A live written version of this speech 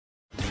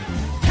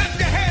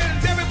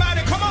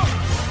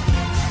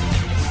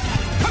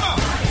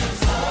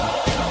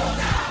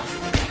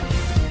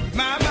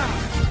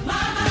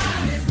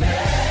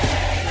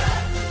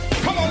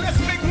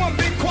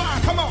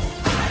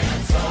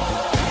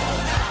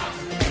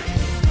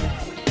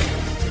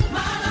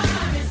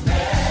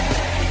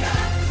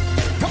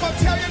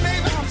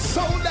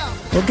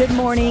Well, good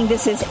morning.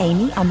 This is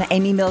Amy on the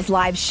Amy Mills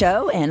Live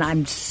Show, and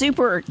I'm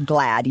super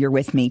glad you're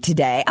with me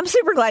today. I'm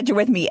super glad you're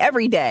with me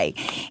every day.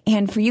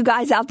 And for you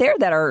guys out there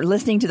that are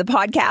listening to the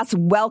podcast,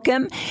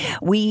 welcome.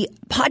 We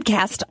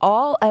podcast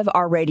all of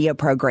our radio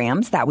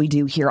programs that we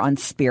do here on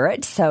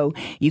Spirit, so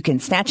you can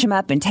snatch them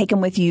up and take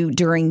them with you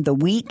during the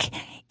week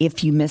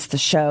if you miss the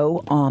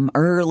show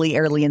early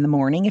in the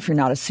morning, if you're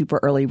not a super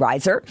early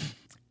riser.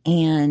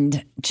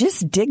 And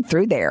just dig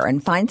through there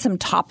and find some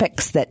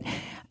topics that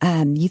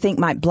you think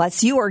might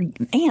bless you,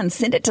 and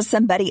send it to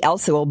somebody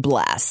else who will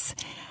bless.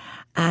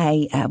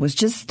 I was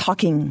just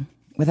talking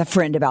with a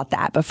friend about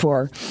that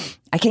before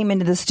I came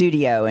into the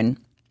studio, and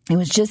it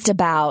was just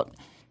about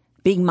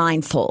being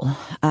mindful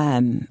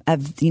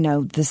of,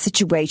 the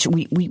situation.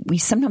 We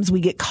sometimes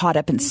we get caught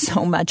up in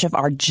so much of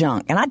our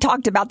junk. And I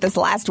talked about this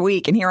last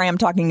week, and here I am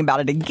talking about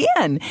it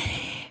again,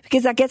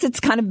 because I guess it's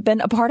kind of been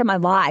a part of my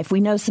life.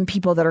 We know some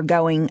people that are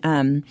going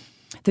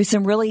through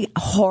some really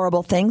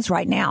horrible things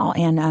right now,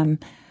 and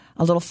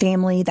a little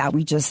family that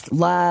we just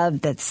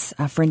love, that's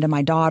a friend of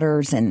my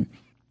daughter's, and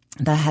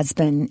the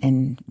husband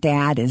and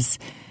dad is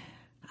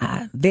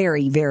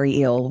very, very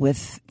ill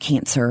with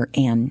cancer,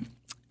 and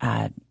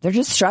they're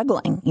just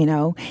struggling,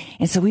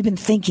 And so we've been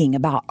thinking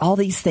about all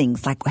these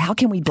things, like, how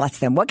can we bless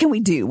them? What can we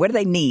do? What do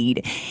they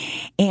need?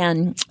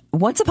 And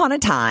once upon a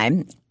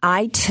time,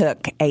 I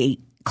took a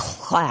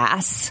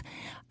class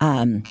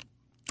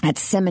at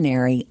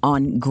seminary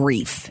on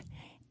grief,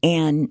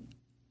 and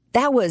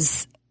that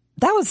was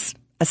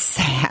a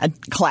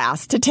sad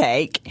class to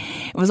take.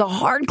 It was a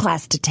hard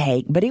class to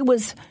take, but it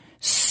was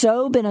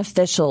so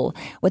beneficial.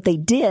 What they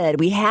did,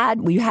 we had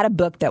a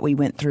book that we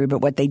went through, but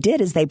what they did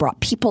is they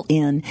brought people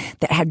in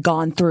that had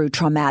gone through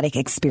traumatic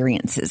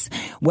experiences,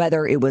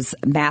 whether it was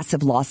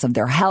massive loss of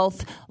their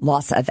health,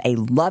 loss of a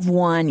loved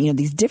one,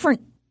 these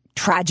different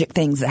tragic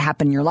things that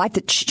happen in your life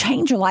that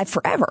change your life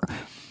forever.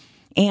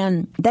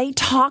 And they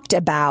talked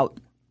about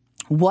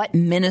what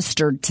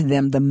ministered to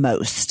them the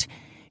most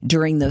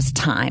during those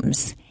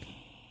times.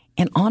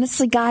 And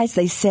honestly, guys,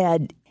 they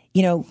said,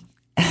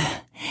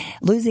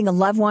 losing a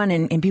loved one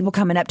and people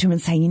coming up to them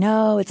and saying,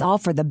 it's all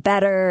for the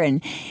better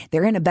and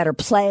they're in a better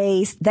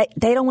place. They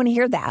don't want to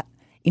hear that.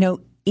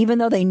 Even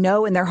though they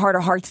know in their heart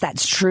of hearts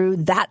that's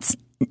true,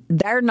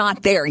 they're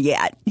not there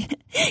yet.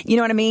 You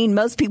know what I mean?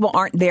 Most people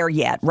aren't there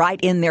yet, right?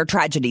 In their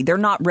tragedy. They're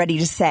not ready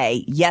to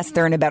say, yes,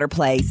 they're in a better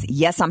place.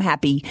 Yes, I'm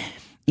happy,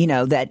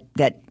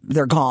 that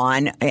they're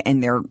gone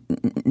and they're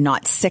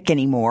not sick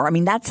anymore. I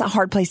mean, that's a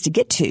hard place to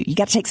get to. You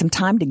got to take some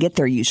time to get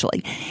there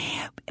usually.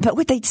 But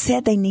what they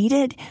said they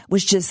needed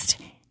was just,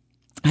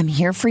 I'm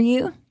here for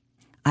you.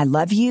 I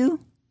love you.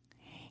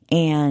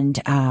 And,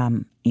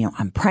 I'm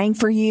praying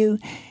for you.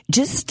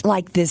 Just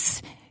like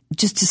this,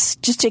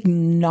 just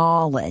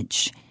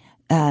acknowledge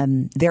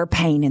their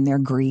pain and their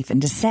grief,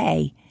 and to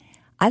say,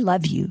 I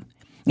love you.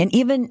 And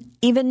even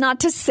not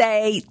to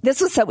say,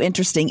 this was so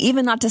interesting,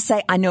 even not to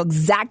say, I know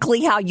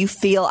exactly how you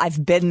feel,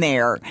 I've been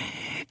there.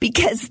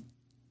 Because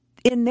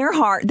in their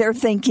heart, they're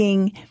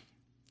thinking,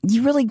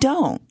 you really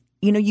don't.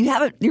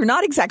 You're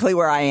not exactly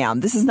where I am.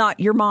 This is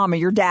not your mom or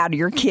your dad or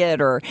your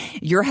kid or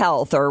your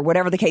health or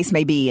whatever the case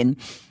may be. And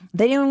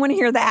they didn't want to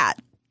hear that.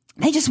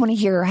 They just want to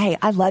hear, hey,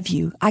 I love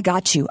you. I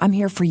got you. I'm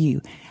here for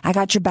you. I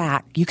got your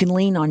back. You can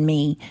lean on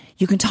me.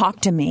 You can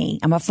talk to me.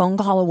 I'm a phone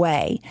call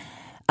away.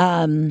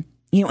 An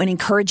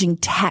encouraging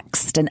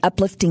text, an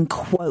uplifting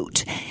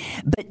quote,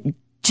 but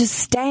just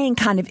staying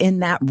kind of in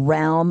that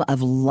realm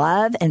of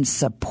love and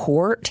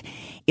support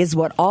is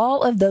what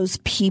all of those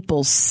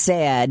people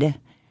said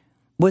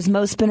was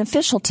most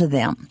beneficial to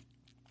them.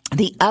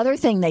 The other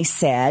thing they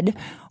said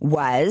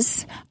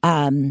was,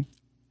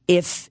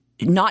 if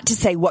not to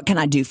say, what can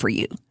I do for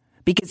you?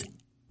 Because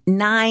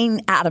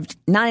 9.5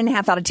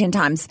 out of 10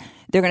 times,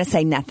 they're going to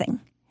say nothing,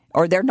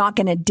 or they're not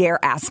going to dare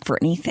ask for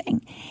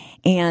anything.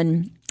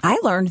 And I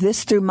learned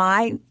this through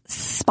my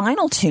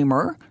spinal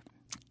tumor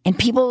and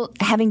people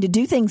having to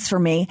do things for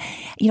me.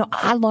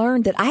 I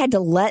learned that I had to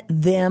let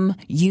them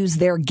use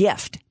their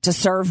gift to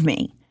serve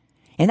me.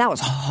 And that was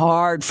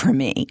hard for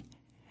me.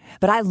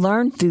 But I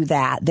learned through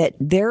that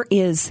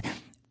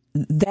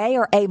they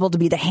are able to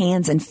be the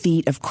hands and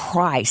feet of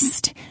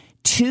Christ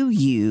to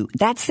you.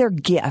 That's their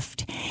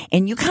gift.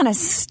 And you kind of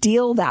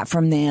steal that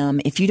from them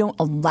if you don't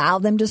allow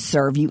them to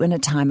serve you in a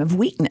time of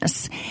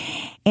weakness.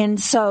 And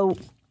so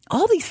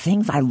all these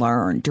things I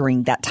learned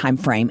during that time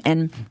frame.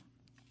 And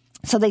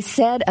so they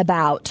said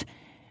about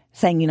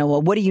saying,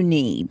 well, what do you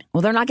need?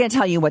 Well, they're not going to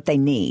tell you what they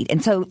need.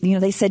 And so,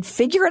 they said,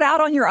 figure it out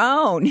on your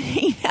own.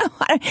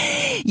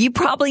 You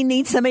probably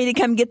need somebody to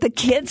come get the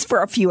kids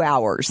for a few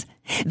hours.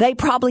 They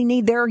probably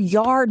need their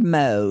yard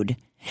mowed.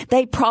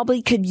 They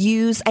probably could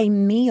use a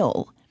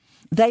meal.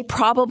 They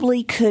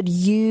probably could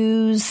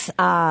use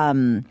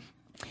a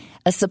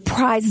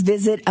surprise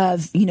visit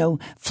of,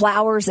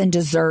 flowers and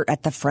dessert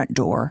at the front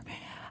door.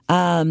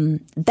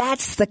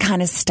 That's the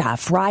kind of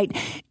stuff, right?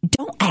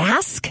 Don't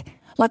ask.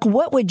 Like,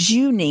 what would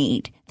you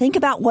need? Think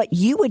about what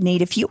you would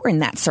need if you were in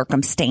that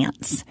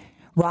circumstance,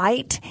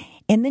 right?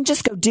 and then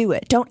just go do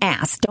it. Don't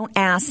ask. Don't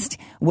ask,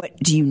 what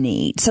do you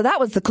need? So that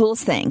was the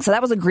coolest thing. So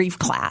that was a grief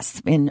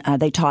class, and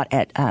they taught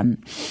at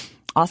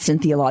Austin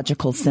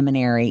Theological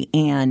Seminary,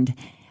 and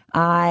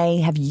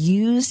I have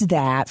used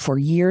that for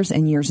years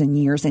and years and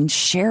years and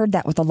shared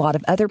that with a lot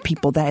of other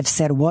people that have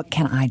said, what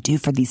can I do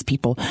for these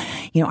people?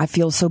 You know, I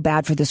feel so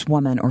bad for this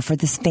woman or for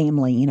this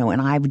family, you know, and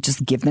I would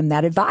just give them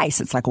that advice.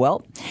 It's like,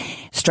 well,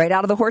 straight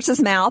out of the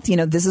horse's mouth, you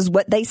know, this is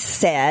what they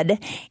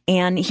said,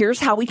 and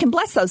here's how we can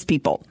bless those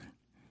people.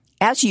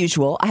 As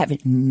usual, I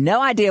have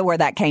no idea where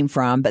that came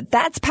from, but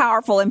that's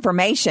powerful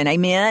information.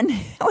 Amen.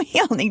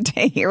 We all need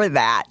to hear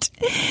that.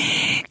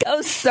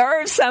 Go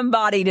serve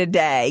somebody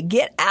today.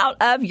 Get out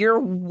of your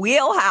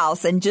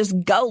wheelhouse and just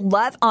go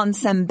love on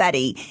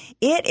somebody.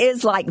 It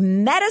is like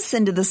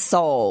medicine to the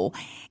soul,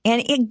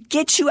 and it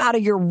gets you out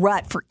of your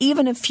rut for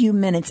even a few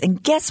minutes.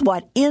 And guess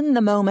what? In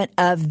the moment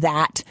of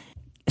that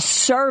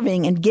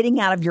serving and getting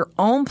out of your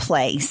own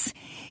place,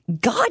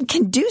 God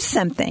can do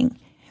something.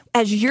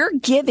 As you're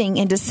giving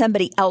into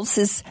somebody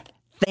else's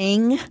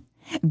thing,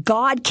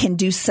 God can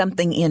do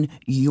something in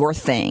your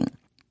thing.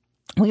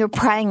 We were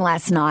praying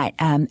last night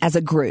as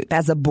a group,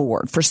 as a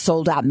board for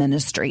Sold Out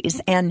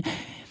Ministries. And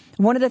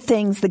one of the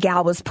things the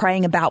gal was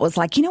praying about was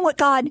like, you know what,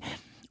 God,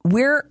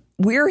 we're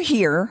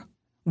here.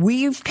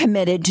 We've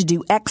committed to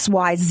do X,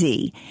 Y,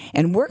 Z.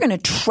 And we're going to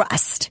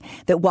trust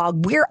that while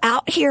we're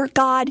out here,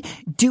 God,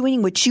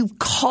 doing what you've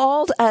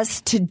called us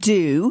to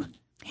do,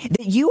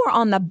 that you are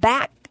on the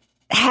back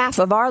half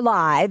of our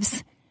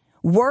lives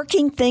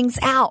working things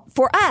out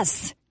for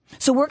us.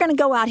 So we're going to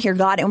go out here,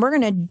 God, and we're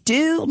going to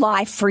do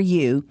life for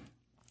you.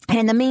 And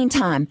in the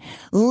meantime,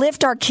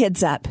 lift our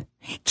kids up,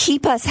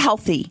 keep us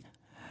healthy,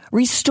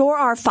 restore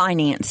our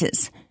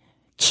finances,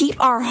 keep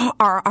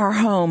our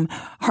home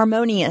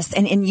harmonious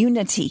and in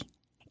unity.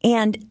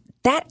 And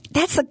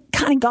that's the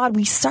kind of God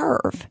we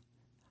serve.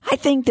 I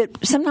think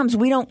that sometimes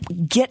we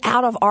don't get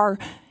out of our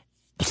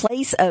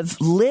place of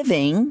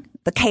living,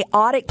 the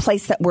chaotic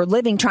place that we're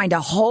living, trying to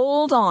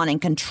hold on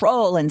and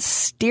control and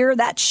steer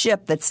that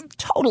ship that's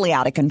totally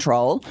out of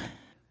control.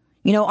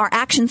 You know, our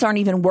actions aren't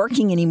even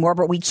working anymore,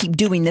 but we keep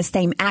doing the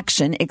same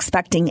action,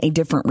 expecting a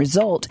different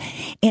result.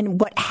 And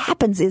what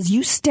happens is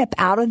you step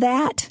out of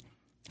that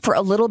for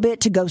a little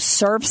bit to go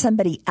serve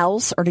somebody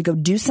else or to go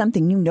do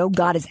something you know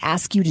God has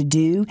asked you to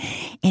do,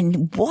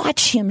 and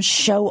watch him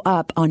show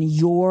up on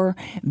your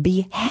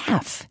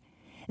behalf.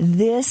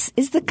 This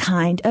is the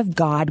kind of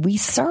God we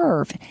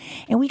serve.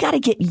 And we got to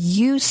get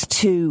used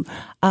to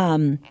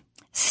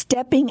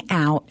stepping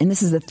out. And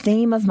this is the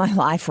theme of my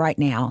life right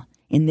now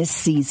in this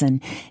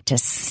season, to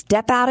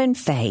step out in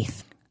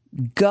faith.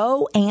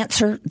 Go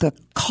answer the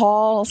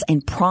calls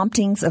and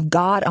promptings of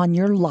God on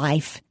your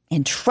life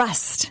and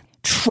trust.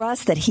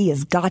 Trust that he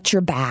has got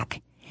your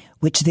back,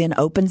 which then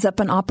opens up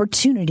an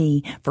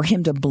opportunity for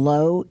him to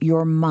blow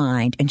your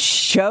mind and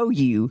show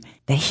you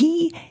that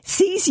he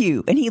sees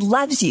you and he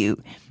loves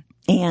you.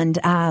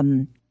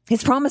 And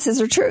his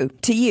promises are true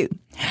to you.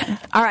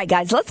 All right,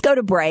 guys, let's go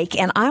to break.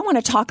 And I want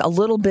to talk a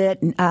little bit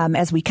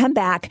as we come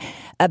back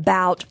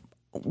about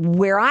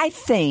where I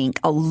think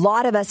a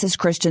lot of us as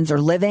Christians are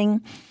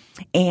living.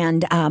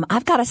 And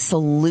I've got a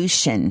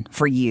solution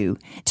for you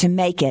to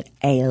make it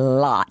a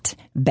lot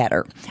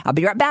better. I'll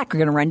be right back. We're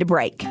going to run to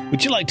break.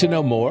 Would you like to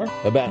know more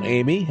about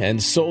Amy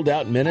and Sold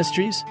Out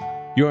Ministries?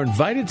 You're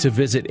invited to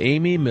visit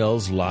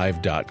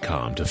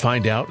amymillslive.com to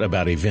find out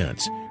about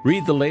events,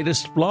 read the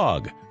latest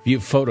blog, view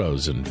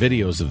photos and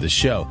videos of the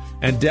show,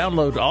 and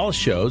download all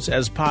shows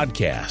as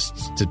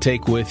podcasts to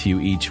take with you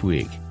each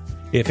week.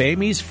 If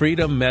Amy's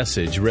freedom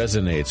message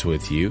resonates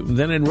with you,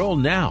 then enroll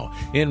now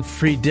in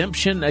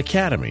Freedemption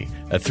Academy,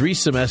 a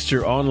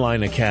 3-semester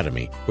online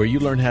academy where you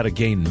learn how to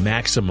gain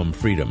maximum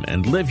freedom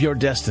and live your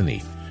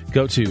destiny.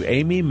 Go to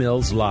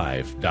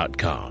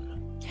amymillslive.com.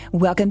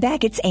 Welcome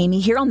back. It's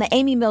Amy here on the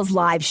Amy Mills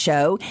Live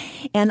Show.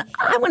 And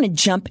I want to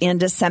jump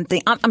into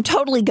something. I'm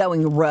totally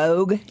going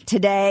rogue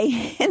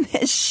today in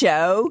this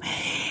show.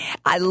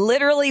 I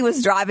literally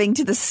was driving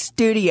to the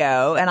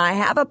studio and I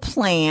have a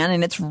plan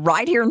and it's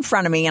right here in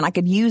front of me and I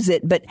could use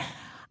it. But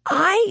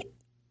I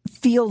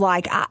feel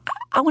like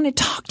I want to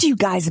talk to you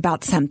guys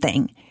about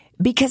something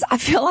because I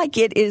feel like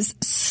it is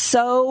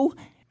so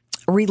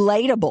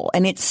relatable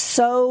and it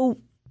so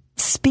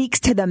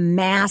speaks to the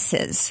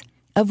masses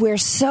of where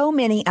so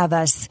many of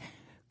us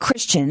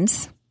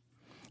Christians,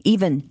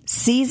 even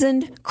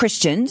seasoned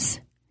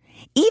Christians,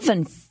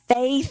 even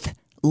faith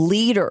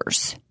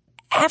leaders,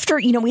 after,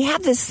 we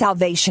have this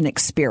salvation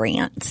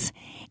experience.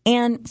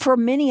 And for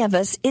many of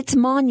us, it's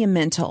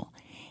monumental.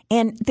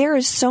 And there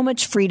is so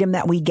much freedom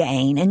that we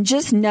gain. And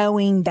just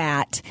knowing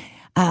that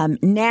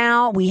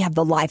now we have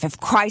the life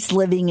of Christ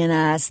living in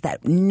us,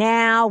 that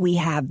now we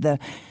have the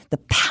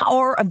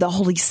power of the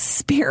Holy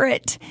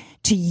Spirit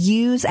to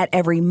use at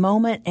every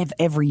moment of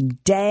every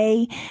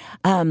day.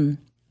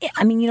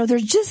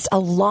 There's just a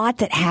lot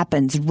that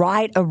happens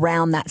right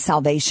around that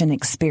salvation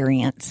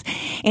experience.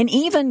 And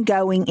even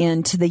going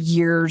into the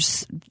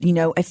years,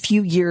 a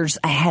few years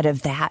ahead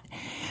of that.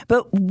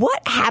 But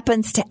what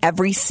happens to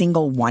every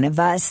single one of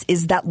us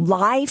is that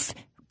life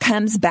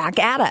comes back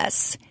at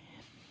us.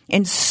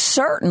 And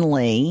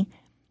certainly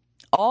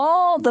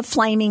all the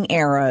flaming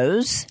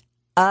arrows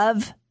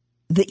of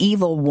the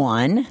evil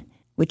one,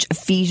 which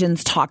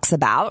Ephesians talks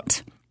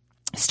about,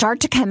 start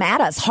to come at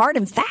us hard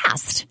and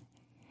fast.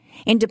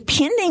 And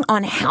depending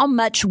on how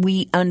much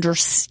we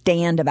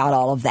understand about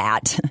all of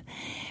that,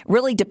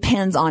 really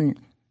depends on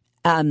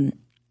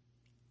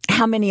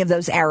how many of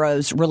those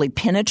arrows really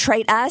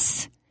penetrate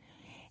us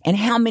and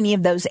how many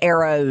of those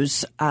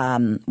arrows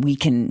we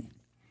can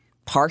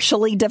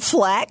partially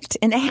deflect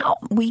and how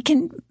we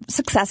can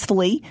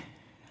successfully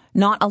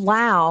not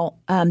allow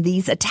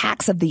these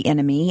attacks of the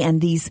enemy and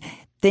these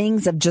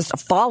things of just a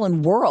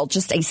fallen world,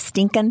 just a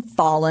stinking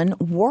fallen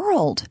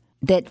world,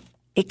 that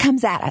it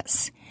comes at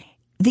us.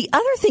 The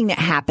other thing that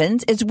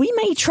happens is we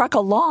may truck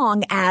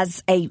along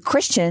as a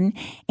Christian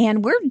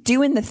and we're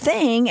doing the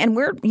thing and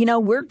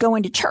we're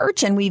going to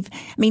church and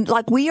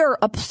we are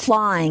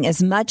applying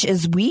as much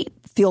as we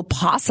feel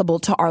possible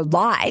to our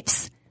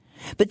lives.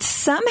 But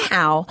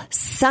somehow,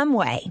 some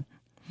way,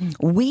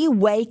 we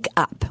wake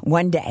up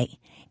one day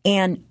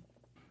and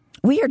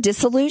we are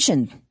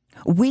disillusioned.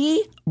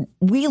 We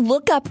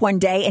look up one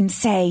day and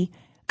say,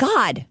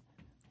 God,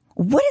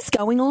 what is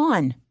going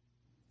on?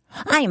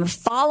 I am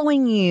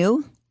following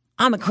you.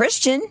 I'm a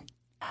Christian.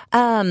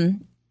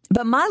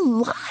 But my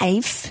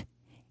life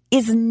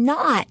is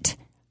not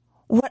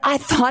what I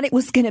thought it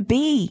was going to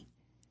be.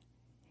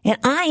 And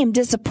I am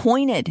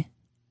disappointed.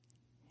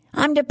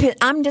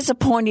 I'm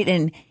disappointed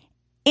in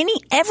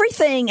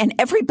everything and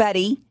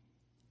everybody.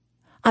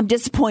 I'm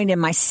disappointed in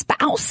my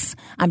spouse.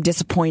 I'm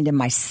disappointed in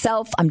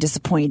myself. I'm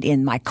disappointed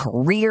in my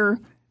career.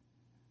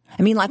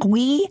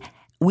 We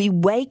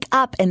wake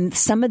up and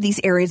some of these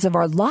areas of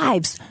our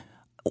lives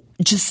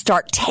just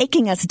start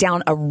taking us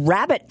down a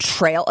rabbit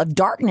trail of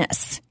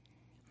darkness.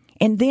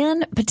 And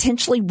then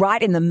potentially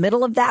right in the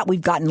middle of that,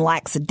 we've gotten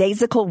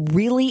lackadaisical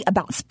really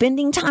about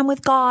spending time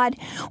with God.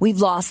 We've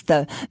lost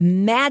the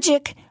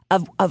magic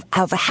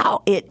of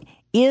how it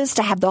is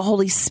to have the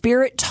Holy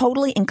Spirit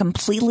totally and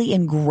completely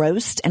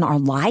engrossed in our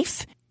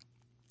life.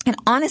 And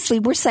honestly,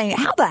 we're saying,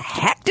 how the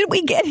heck did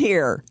we get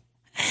here?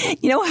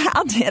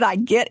 How did I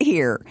get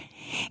here?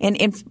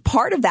 And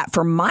part of that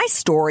for my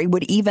story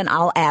would even,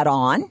 I'll add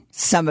on,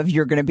 some of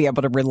you are going to be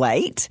able to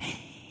relate.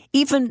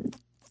 Even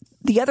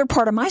the other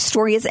part of my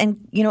story is, in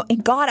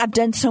God, I've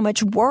done so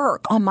much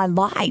work on my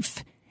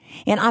life.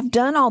 And I've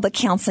done all the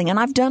counseling and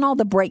I've done all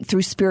the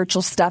breakthrough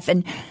spiritual stuff.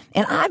 And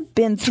I've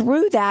been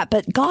through that.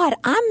 But God,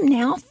 I'm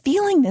now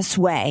feeling this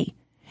way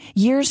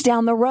years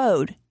down the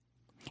road.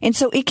 And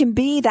so it can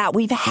be that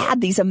we've had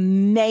these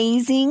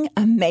amazing,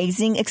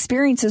 amazing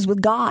experiences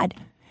with God.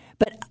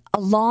 But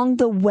along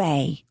the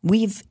way,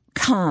 we've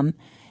come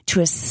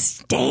to a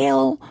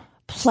stale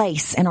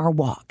place in our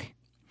walk.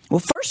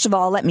 Well, first of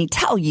all, let me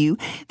tell you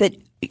that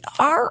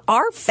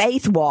our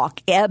faith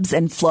walk ebbs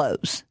and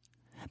flows.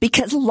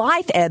 Because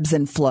life ebbs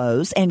and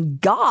flows, and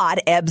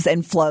God ebbs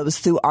and flows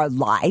through our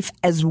life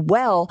as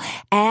well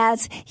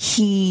as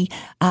He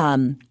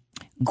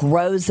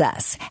grows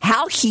us.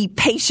 How He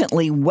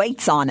patiently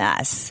waits on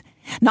us.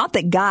 Not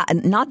that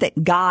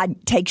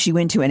God takes you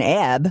into an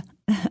ebb,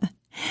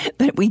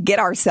 but we get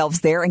ourselves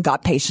there, and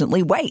God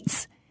patiently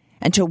waits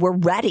until we're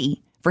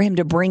ready for Him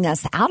to bring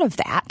us out of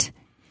that.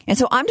 And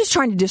so I'm just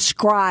trying to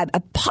describe a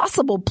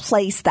possible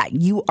place that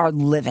you are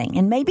living.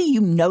 And maybe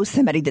you know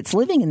somebody that's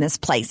living in this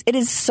place. It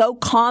is so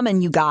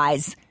common, you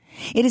guys.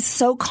 It is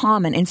so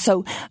common. And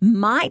so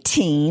my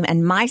team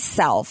and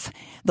myself,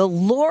 the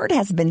Lord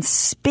has been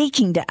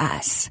speaking to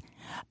us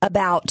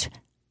about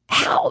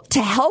how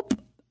to help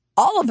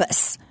all of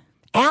us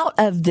out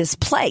of this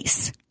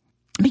place,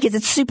 because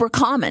it's super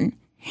common.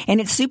 And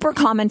it's super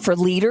common for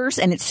leaders,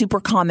 and it's super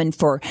common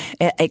for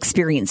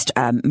experienced,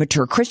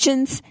 mature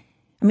Christians.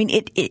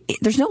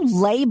 There's no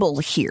label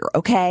here,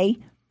 okay?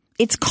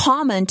 It's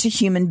common to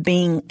human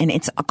beings, and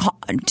it's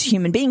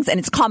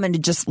common to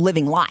just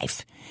living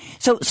life.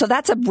 So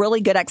that's a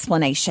really good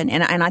explanation,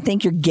 and I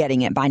think you're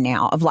getting it by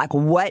now of like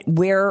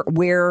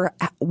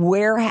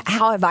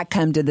how have I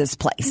come to this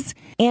place?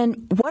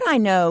 And what I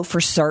know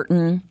for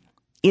certain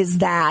is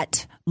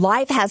that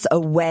life has a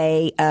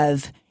way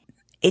of,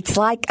 it's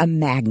like a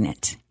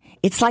magnet.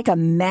 It's like a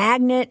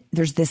magnet.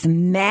 There's this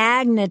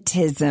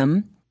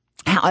magnetism,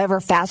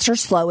 however fast or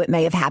slow it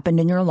may have happened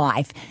in your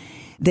life,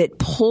 that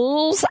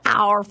pulls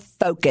our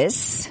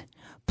focus,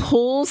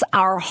 pulls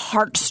our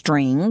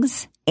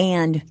heartstrings,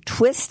 and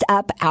twists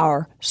up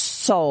our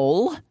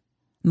soul,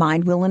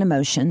 mind, will, and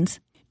emotions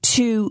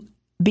to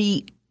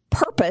be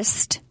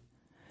purposed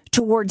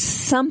towards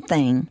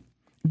something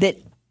that,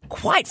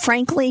 quite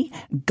frankly,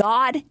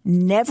 God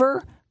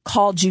never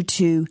called you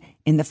to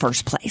in the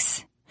first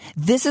place.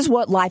 This is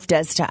what life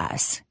does to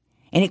us.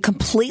 And it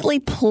completely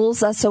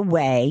pulls us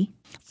away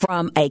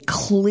from a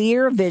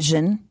clear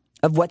vision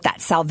of what that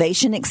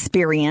salvation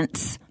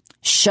experience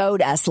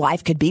showed us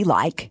life could be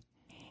like.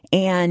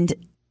 And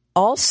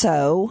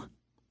also,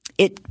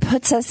 it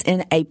puts us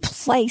in a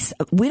place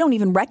we don't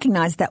even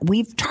recognize that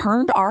we've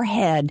turned our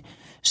head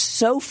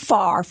so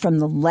far from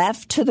the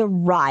left to the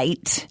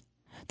right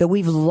that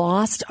we've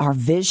lost our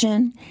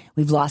vision.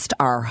 We've lost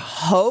our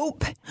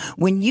hope.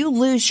 When you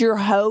lose your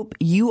hope,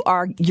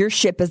 your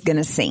ship is going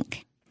to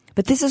sink.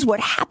 But this is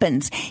what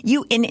happens.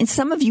 And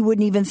some of you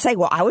wouldn't even say,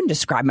 well, I wouldn't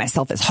describe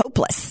myself as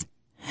hopeless.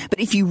 But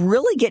if you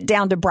really get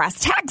down to brass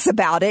tacks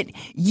about it,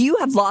 you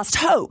have lost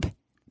hope.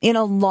 In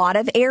a lot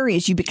of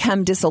areas, you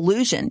become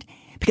disillusioned.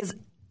 Because,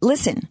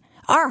 listen,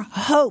 our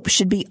hope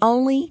should be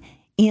only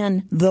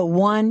in the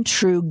one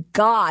true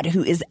God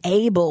who is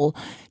able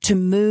to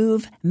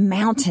move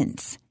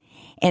mountains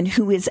and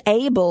who is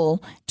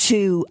able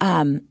to,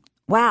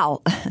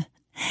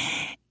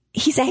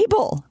 he's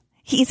able.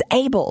 He's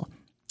able.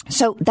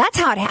 So that's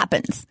how it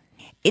happens.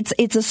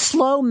 It's a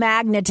slow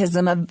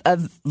magnetism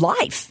of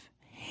life.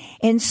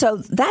 And so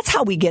that's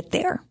how we get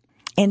there.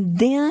 And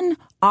then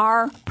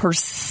our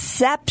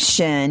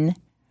perception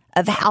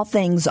of how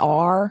things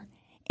are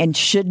and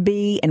should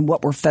be and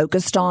what we're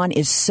focused on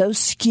is so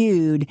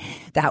skewed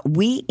that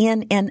we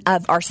in and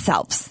of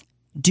ourselves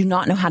do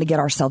not know how to get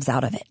ourselves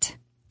out of it.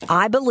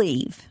 I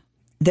believe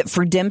that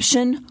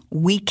Freedemption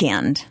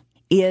Weekend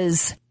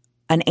is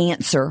an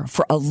answer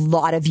for a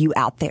lot of you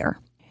out there.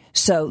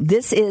 So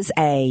this is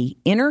a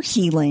inner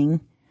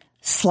healing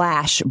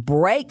 /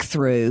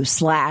 breakthrough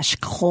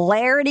 /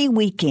 clarity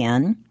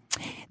weekend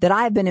that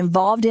I've been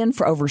involved in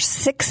for over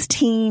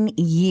 16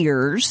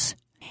 years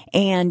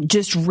and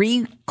just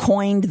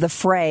recoined the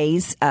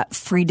phrase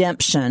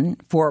Freedemption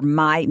for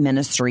my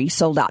ministry,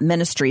 Sold Out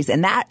Ministries.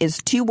 And that is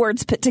 2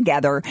 words put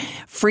together,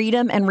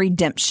 freedom and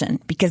redemption,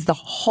 because the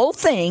whole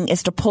thing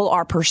is to pull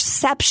our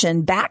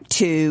perception back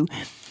to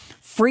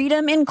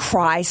freedom in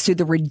Christ through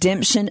the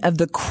redemption of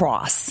the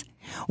cross.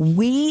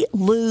 We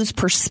lose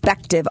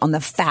perspective on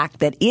the fact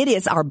that it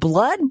is our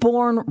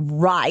blood-born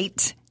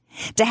right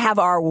to have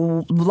our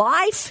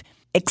life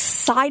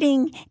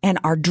exciting and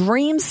our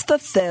dreams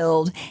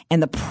fulfilled and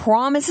the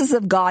promises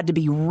of God to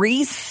be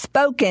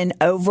re-spoken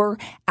over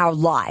our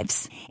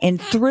lives.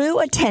 And through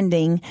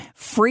attending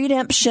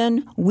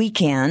Freedemption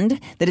Weekend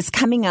that is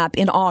coming up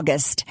in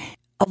August,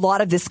 a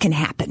lot of this can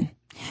happen.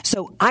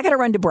 So I got to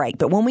run to break,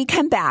 but when we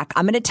come back,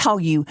 I'm going to tell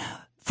you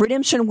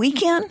Freedemption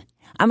Weekend,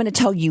 I'm going to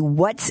tell you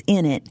what's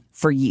in it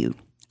for you.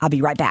 I'll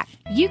be right back.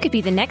 You could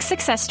be the next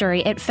success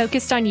story at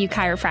Focused on You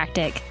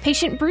Chiropractic.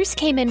 Patient Bruce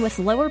came in with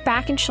lower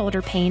back and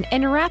shoulder pain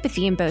and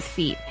neuropathy in both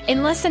feet.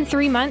 In less than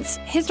 3 months,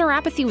 his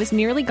neuropathy was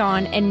nearly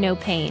gone and no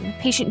pain.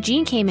 Patient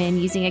Jean came in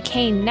using a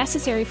cane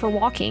necessary for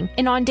walking,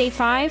 and on day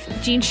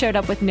 5, Jean showed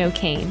up with no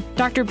cane.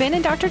 Dr. Ben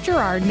and Dr.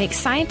 Gerard make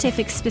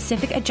scientific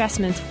specific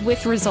adjustments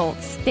with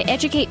results. They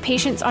educate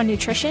patients on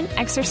nutrition,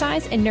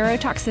 exercise, and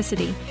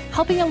neurotoxicity,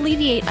 helping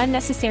alleviate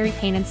unnecessary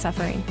pain and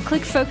suffering.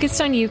 Click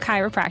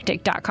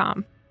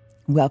FocusedOnYouChiropractic.com.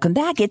 Welcome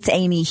back. It's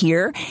Amy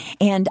here,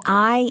 and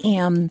I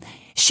am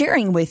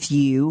sharing with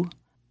you,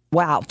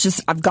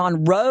 I've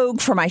gone rogue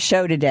for my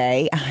show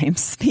today. I am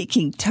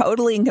speaking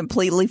totally and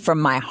completely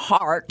from my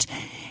heart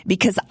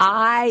because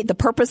the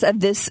purpose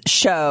of this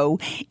show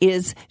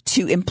is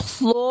to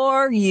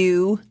implore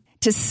you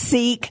to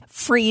seek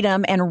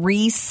freedom and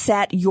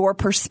reset your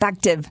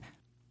perspective.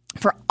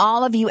 For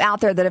all of you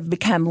out there that have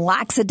become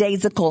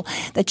lackadaisical,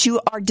 that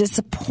you are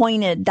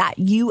disappointed, that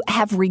you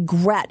have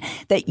regret,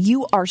 that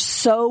you are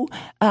so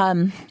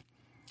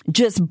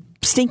just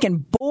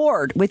stinking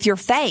bored with your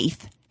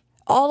faith,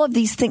 all of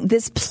these things,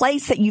 this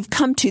place that you've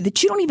come to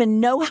that you don't even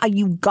know how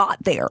you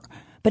got there,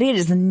 but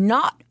it's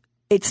not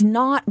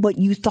what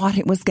you thought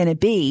it was going to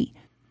be.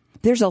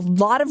 There's a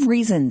lot of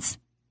reasons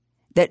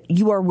that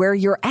you are where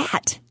you're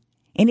at,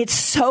 and it's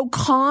so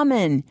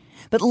common.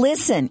 But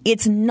listen,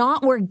 it's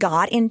not where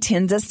God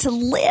intends us to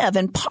live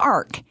and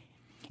park.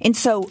 And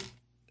so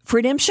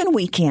Freedemption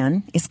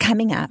Weekend is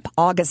coming up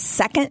August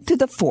 2nd through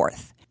the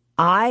 4th.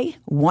 I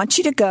want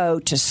you to go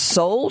to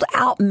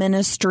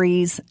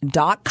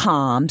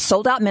soldoutministries.com.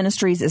 Sold Out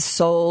Ministries is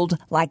soul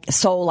like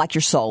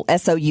your soul,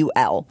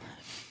 SOUL.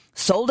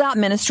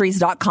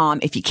 Soldoutministries.com.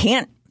 If you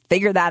can't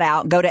figure that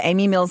out, go to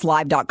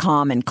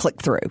amymillslive.com and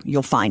click through.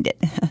 You'll find it.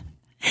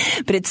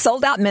 But it's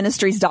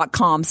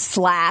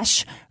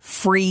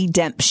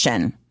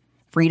soldoutministries.com/freedemption.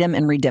 Freedom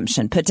and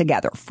redemption put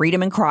together.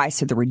 Freedom in Christ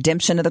through the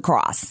redemption of the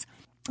cross.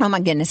 Oh my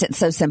goodness, it's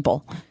so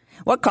simple.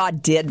 What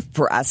God did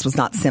for us was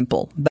not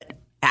simple, but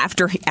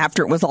after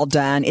it was all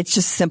done, it's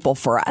just simple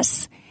for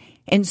us.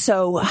 And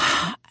so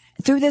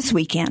through this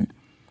weekend,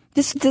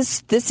 this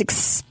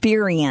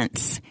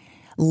experience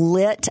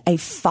lit a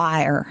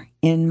fire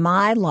in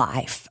my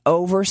life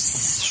over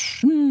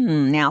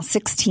now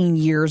 16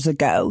 years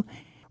ago.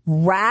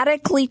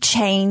 Radically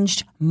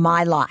changed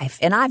my life,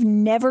 and I've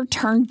never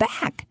turned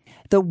back.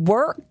 The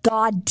work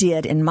God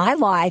did in my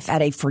life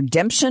at a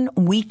Freedemption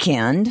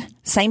Weekend,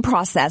 same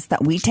process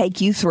that we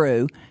take you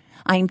through,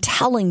 I'm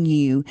telling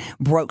you,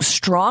 broke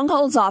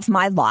strongholds off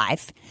my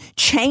life,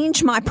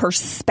 changed my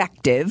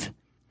perspective,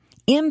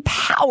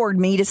 empowered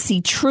me to see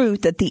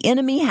truth that the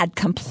enemy had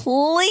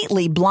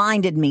completely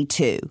blinded me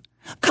to.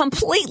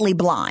 Completely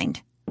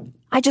blind.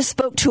 I just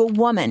spoke to a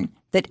woman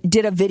that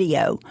did a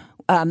video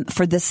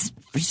for this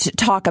to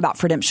talk about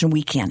Freedemption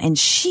Weekend, and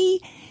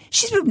she's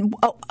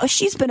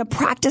been a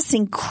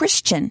practicing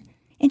Christian,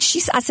 And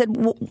I said,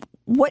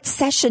 what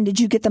session did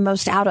you get the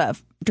most out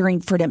of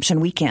during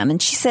Redemption Weekend?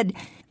 And she said,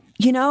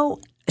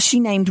 she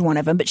named one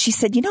of them, but she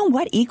said, you know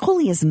what?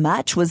 Equally as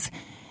much was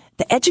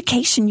the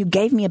education you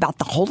gave me about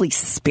the Holy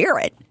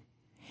Spirit.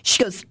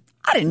 She goes,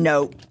 I didn't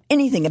know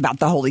anything about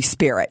the Holy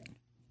Spirit.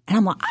 And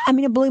I'm like,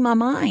 it blew my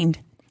mind.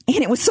 And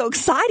it was so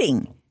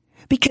exciting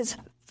because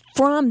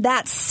from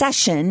that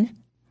session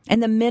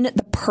and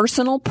the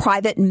personal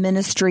private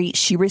ministry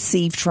she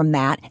received from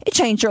that, it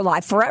changed her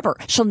life forever.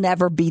 She'll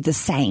never be the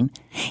same.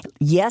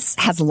 Yes,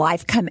 has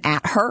life come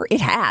at her?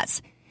 It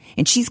has.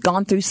 And she's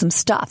gone through some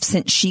stuff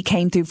since she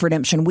came through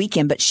Redemption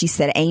Weekend. But she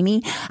said,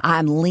 Amy,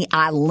 I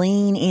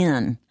lean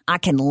in. I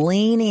can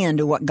lean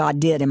into what God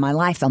did in my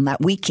life on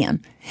that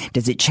weekend.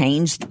 Does it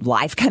change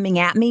life coming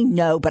at me?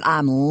 No, but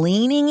I'm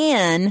leaning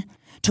in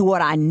to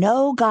what I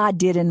know God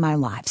did in my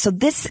life. So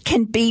this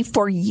can be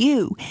for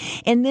you.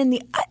 And then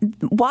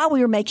while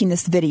we were making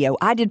this video,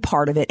 I did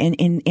part of it. And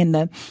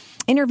the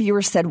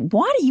interviewer said,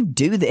 why do you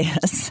do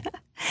this?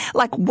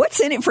 Like, what's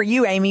in it for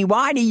you, Amy?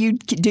 Why do you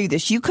do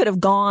this? You could have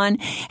gone,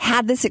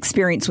 had this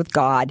experience with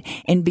God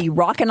and be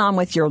rocking on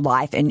with your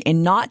life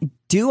and not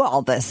do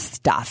all this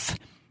stuff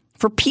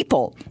for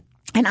people.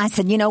 And I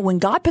said, when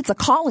God puts a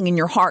calling in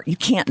your heart, you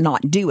can't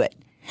not do it.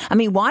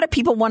 Why do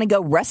people want to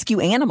go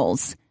rescue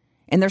animals?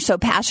 And they're so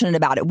passionate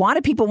about it. Why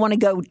do people want to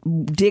go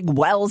dig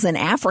wells in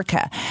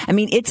Africa?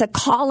 It's a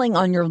calling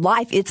on your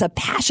life. It's a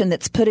passion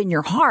that's put in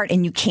your heart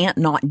and you can't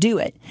not do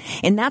it.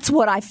 And that's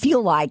what I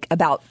feel like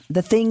about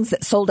the things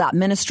that Sold Out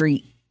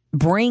Ministry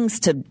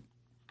brings to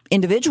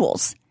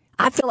individuals.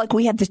 I feel like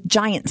we have this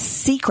giant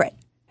secret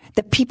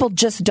that people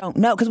just don't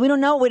know because we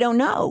don't know what we don't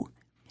know.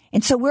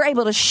 And so we're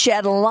able to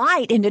shed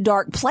light into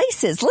dark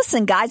places.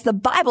 Listen, guys, the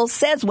Bible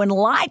says when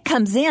light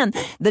comes in,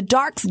 the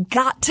dark's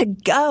got to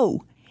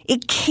go.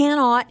 It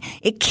cannot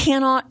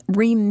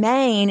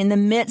remain in the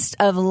midst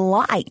of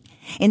light.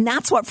 And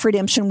that's what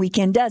Redemption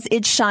Weekend does.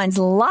 It shines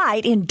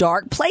light in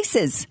dark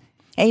places.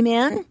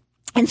 Amen.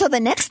 And so the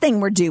next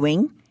thing we're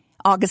doing,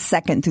 August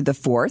 2nd through the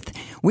 4th,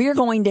 we are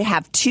going to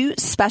have 2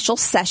 special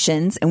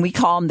sessions, and we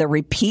call them the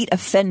repeat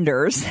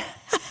offenders.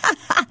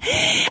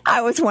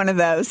 I was one of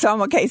those, so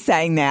I'm okay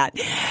saying that.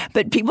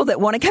 But people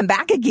that want to come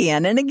back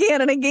again and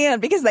again and again,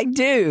 because they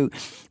do.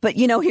 But,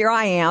 here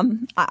I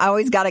am. I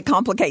always got to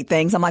complicate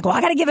things. I'm like, well,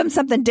 I got to give them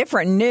something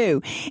different and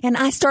new. And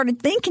I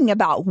started thinking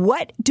about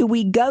what do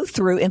we go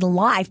through in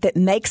life that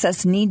makes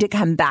us need to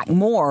come back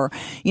more,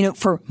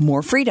 for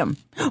more freedom,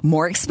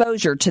 more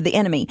exposure to the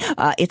enemy.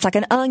 It's like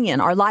an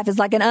onion. Our life is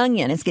like an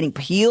onion. It's getting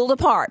peeled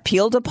apart.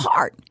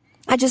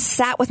 I just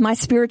sat with my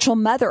spiritual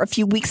mother a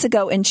few weeks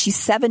ago, and she's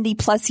 70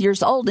 plus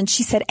years old. And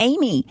she said,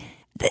 Amy,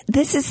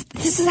 this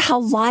is how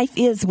life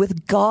is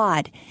with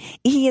God.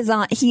 He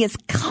is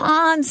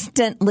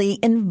constantly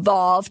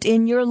involved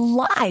in your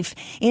life,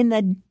 in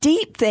the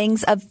deep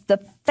things of the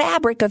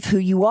fabric of who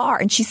you are.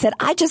 And she said,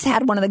 I just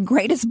had one of the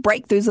greatest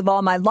breakthroughs of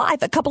all my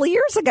life a couple of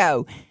years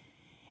ago.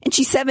 And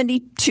she's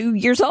 72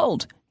 years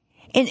old.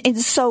 And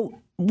so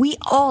we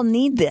all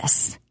need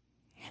this.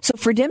 So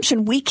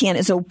Redemption Weekend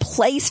is a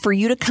place for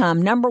you to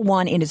come. Number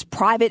one, it is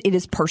private. It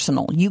is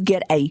personal. You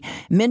get a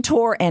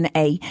mentor and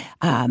a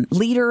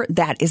leader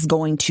that is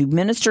going to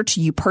minister to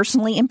you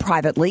personally and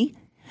privately.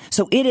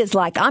 So it is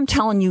like, I'm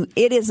telling you,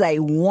 it is a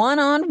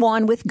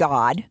one-on-one with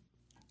God,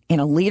 and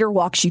a leader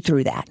walks you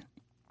through that.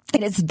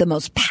 It is the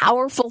most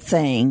powerful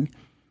thing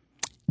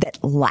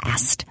that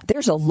lasts.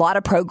 There's a lot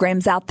of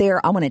programs out there.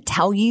 I want to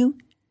tell you,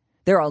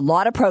 there are a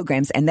lot of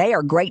programs, and they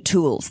are great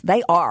tools.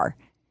 They are.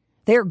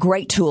 They're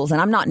great tools, and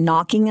I'm not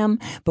knocking them.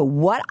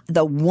 But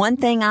the one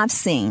thing I've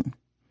seen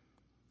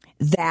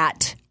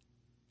that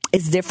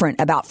is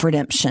different about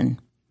redemption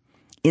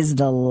is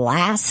the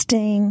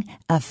lasting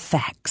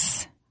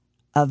effects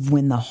of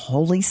when the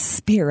Holy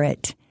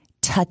Spirit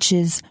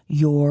touches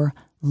your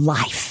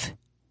life.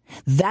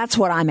 That's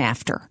what I'm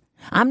after.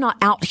 I'm not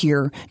out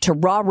here to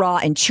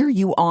rah-rah and cheer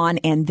you on,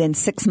 and then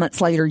 6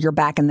 months later, you're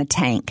back in the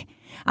tank.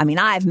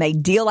 I have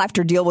made deal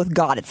after deal with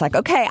God. It's like,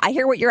 okay, I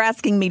hear what you're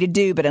asking me to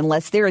do, but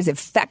unless there is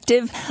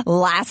effective,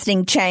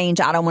 lasting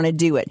change, I don't want to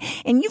do it.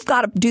 And you've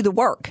got to do the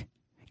work.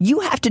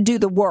 You have to do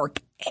the work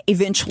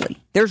eventually.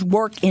 There's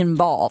work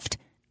involved.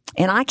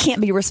 And I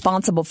can't be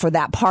responsible for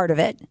that part of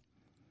it.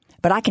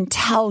 But I can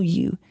tell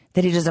you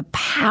that it is a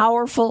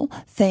powerful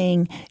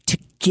thing to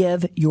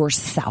give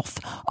yourself.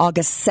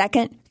 August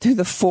 2nd through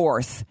the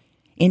 4th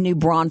in New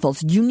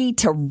Braunfels, you need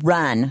to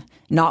run,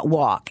 not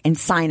walk, and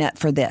sign up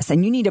for this.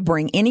 And you need to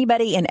bring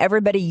anybody and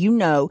everybody you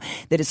know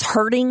that is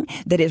hurting,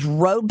 that is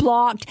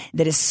roadblocked,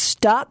 that is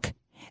stuck,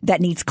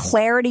 that needs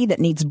clarity, that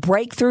needs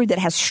breakthrough, that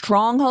has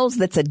strongholds,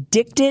 that's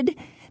addicted,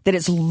 that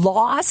is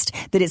lost,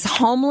 that is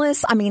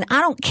homeless. I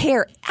don't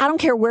care. I don't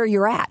care where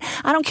you're at.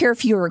 I don't care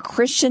if you're a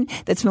Christian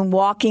that's been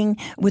walking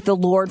with the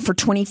Lord for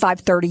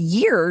 25, 30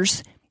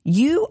 years.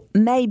 You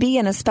may be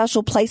in a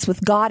special place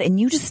with God, and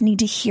you just need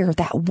to hear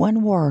that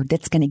one word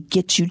that's going to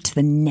get you to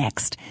the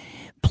next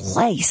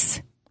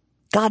place.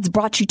 God's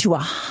brought you to a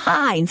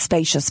high and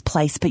spacious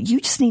place, but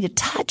you just need a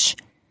touch.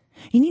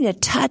 You need a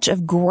touch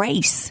of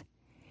grace.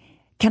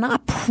 can I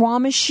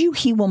promise you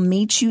he will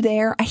meet you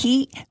there?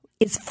 He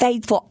is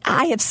faithful.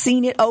 I have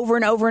seen it over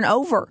and over and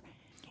over.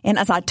 And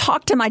as I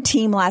talked to my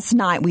team last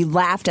night, we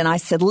laughed and I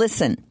said,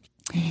 listen,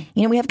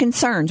 we have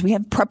concerns. We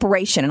have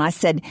preparation. And I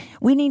said,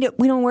 we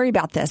don't worry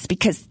about this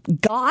because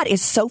God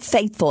is so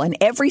faithful. And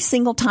every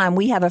single time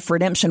we have a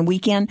Redemption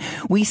weekend,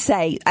 we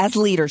say as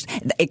leaders,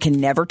 it can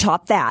never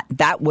top that.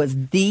 That was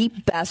the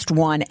best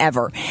one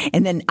ever.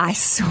 And then I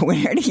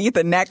swear to you,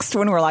 the next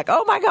one, we're like,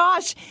 oh my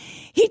gosh,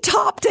 he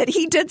topped it.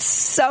 He did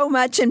so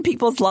much in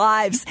people's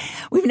lives.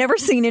 We've never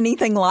seen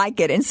anything like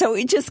it. And so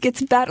it just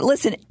gets better.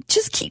 Listen,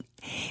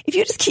 if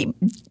you just keep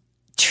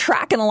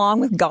tracking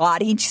along with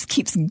God, he just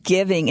keeps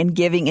giving and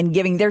giving and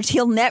giving.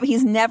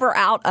 He's never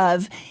out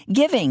of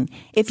giving.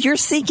 If you're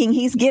seeking,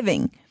 he's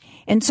giving.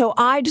 And so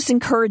I just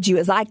encourage you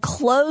as I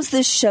close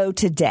this show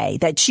today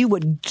that you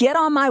would get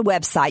on my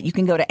website. You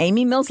can go to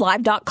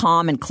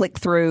amymillslive.com and click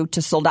through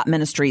to Sold Out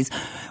Ministries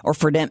or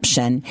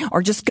Redemption,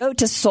 or just go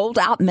to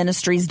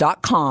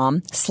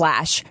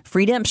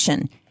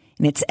soldoutministries.com/Redemption.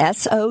 And it's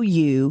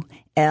SOULED,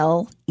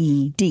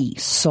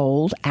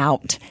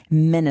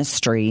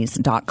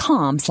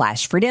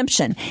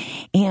 soldoutministries.com/Redemption.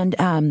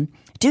 And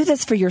do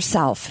this for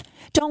yourself.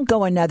 Don't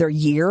go another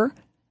year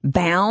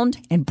bound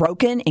and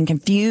broken and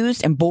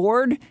confused and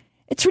bored.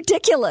 It's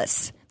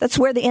ridiculous. That's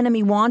where the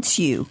enemy wants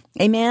you.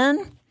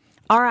 Amen?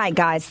 All right,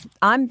 guys.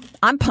 I'm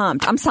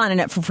pumped. I'm signing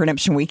up for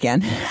Redemption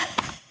Weekend.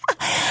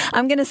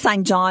 I'm going to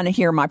sign John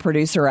here, my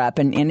producer, up.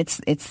 And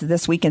it's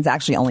this weekend's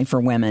actually only for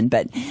women,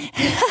 but...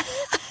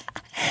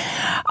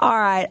 All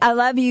right. I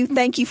love you.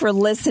 Thank you for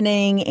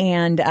listening.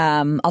 And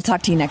I'll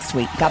talk to you next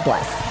week. God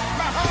bless.